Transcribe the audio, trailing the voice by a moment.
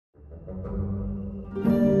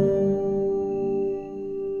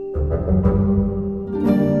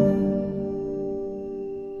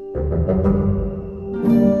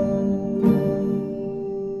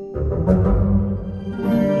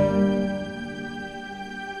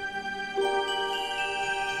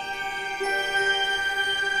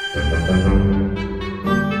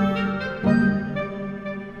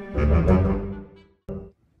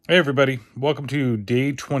Hey everybody, welcome to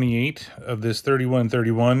day 28 of this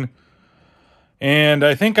 3131. And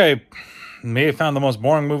I think I may have found the most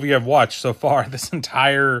boring movie I've watched so far this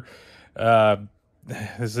entire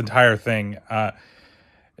thing.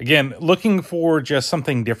 Again, looking for just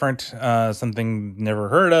something different, something never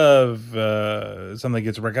heard of, something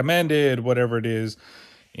gets recommended, whatever it is.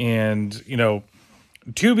 And, you know,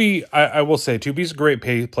 Tubi, I will say, Tubi's a great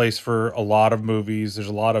place for a lot of movies. There's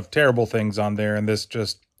a lot of terrible things on there, and this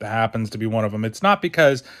just happens to be one of them. It's not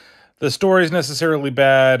because the story is necessarily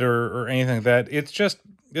bad or anything like that. It's just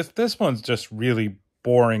this one's just really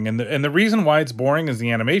boring, and the reason why it's boring is the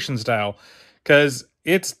animation style, because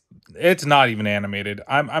it's not even animated.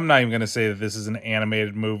 I'm not even gonna say that this is an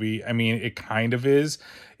animated movie. I mean, it kind of is.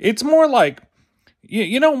 It's more like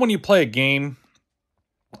you know when you play a game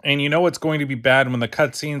and you know it's going to be bad when the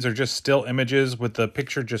cutscenes are just still images with the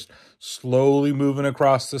picture just slowly moving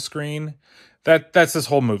across the screen. That's this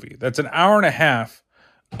whole movie. That's an hour and a half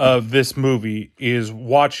of this movie is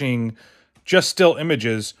watching just still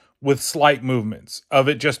images with slight movements of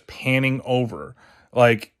it just panning over.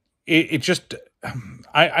 Like it just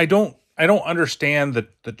I don't understand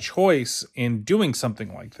the choice in doing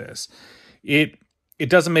something like this. It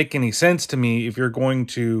doesn't make any sense to me if you're going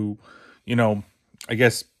to, you know, I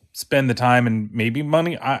guess spend the time and maybe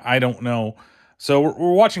money. I don't know. So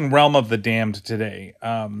we're watching Realm of the Damned today.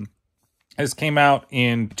 This came out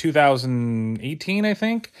in 2018, I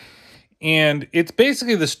think. And it's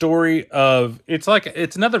basically the story of, it's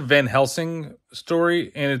another Van Helsing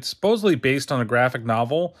story, and it's supposedly based on a graphic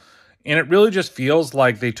novel. And it really just feels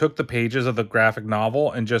like they took the pages of the graphic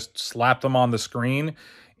novel and just slapped them on the screen.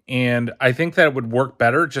 And I think that it would work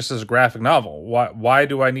better just as a graphic novel. Why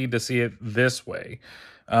do I need to see it this way?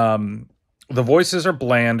 The voices are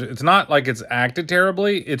bland. It's not like it's acted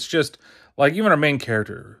terribly. It's just like even our main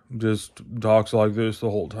character just talks like this the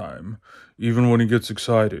whole time, even when he gets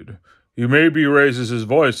excited. He maybe raises his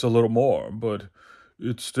voice a little more, but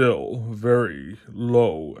it's still very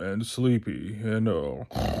low and sleepy. And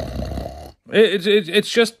it's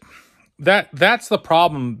just that's the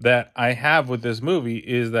problem that I have with this movie,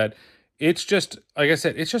 is that it's just, like I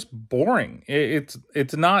said, it's just boring. It's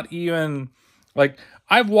not even like,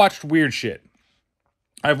 I've watched weird shit.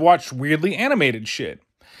 I've watched weirdly animated shit.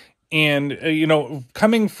 And, you know,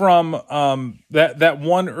 coming from that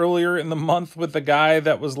one earlier in the month with the guy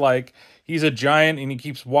that was like, he's a giant and he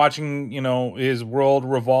keeps watching, you know, his world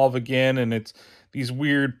revolve again. And it's these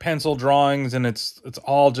weird pencil drawings and it's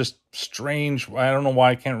all just strange. I don't know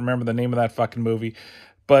why I can't remember the name of that fucking movie.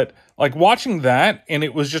 But like watching that, and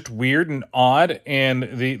it was just weird and odd, and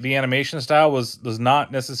the animation style was not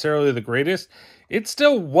necessarily the greatest. It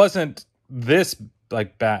still wasn't this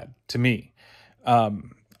like bad to me. I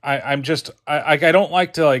don't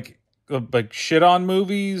like to like shit on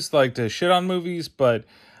movies, but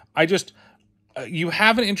I just, you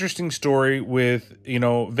have an interesting story with, you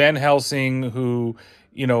know, Van Helsing, who,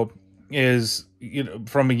 you know, is, you know,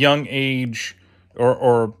 from a young age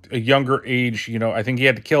or a younger age, you know, I think he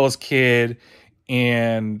had to kill his kid,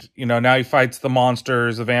 and, you know, now he fights the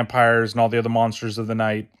monsters, the vampires and all the other monsters of the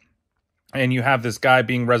night. And you have this guy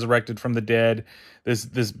being resurrected from the dead,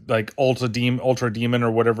 this like ultra demon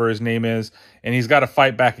or whatever his name is, and he's got to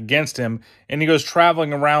fight back against him. And he goes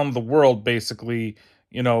traveling around the world, basically,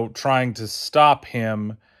 you know, trying to stop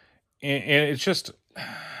him. And it's just,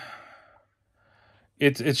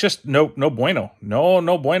 it's just no bueno,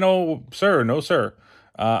 no bueno, sir, no sir.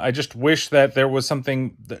 I just wish that there was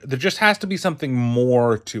something. There just has to be something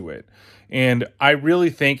more to it. And I really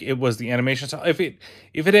think it was the animation style. If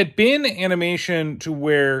it had been animation to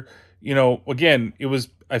where, you know, again, it was,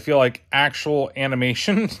 I feel like, actual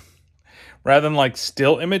animation rather than like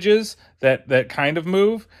still images that kind of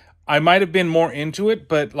move, I might have been more into it.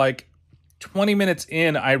 But like 20 minutes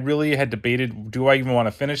in, I really had debated, do I even want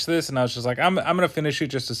to finish this? And I was just like, I'm going to finish it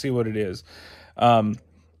just to see what it is.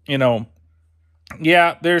 You know,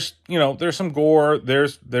 yeah, there's some gore,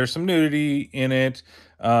 there's some nudity in it.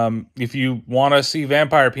 If you want to see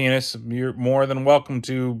vampire penis, you're more than welcome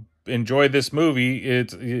to enjoy this movie.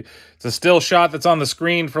 It's a still shot that's on the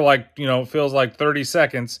screen for like, you know, feels like 30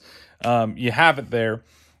 seconds. You have it there.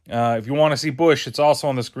 If you want to see Bush, it's also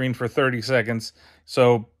on the screen for 30 seconds.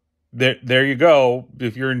 So there you go.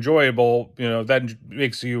 If you're enjoyable, you know, that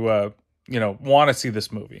makes you, you know, want to see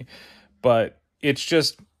this movie. but it's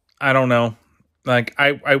just, I don't know. Like,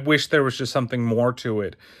 I wish there was just something more to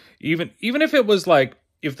it. Even if it was like,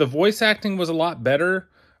 if the voice acting was a lot better,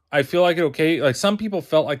 I feel like okay. Like, some people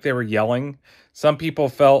felt like they were yelling. Some people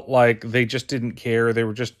felt like they just didn't care. They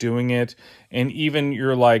were just doing it. And even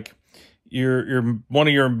you're like, you're one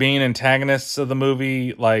of your main antagonists of the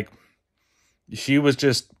movie, like, she was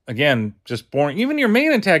just, again, just boring. Even your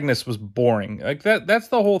main antagonist was boring. Like, that's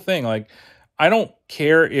the whole thing. Like, I don't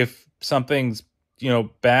care if something's,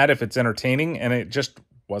 bad, if it's entertaining, and it just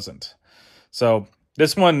wasn't. So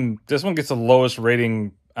this one gets the lowest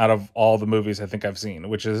rating out of all the movies I think I've seen,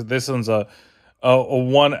 which is, this one's a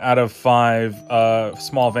 1 out of 5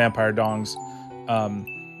 small vampire dongs.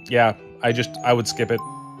 Yeah, I would skip it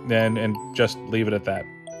and just leave it at that.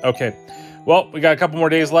 Okay. Well, we got a couple more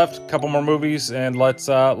days left, a couple more movies, and let's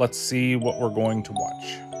see what we're going to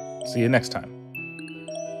watch. See you next time.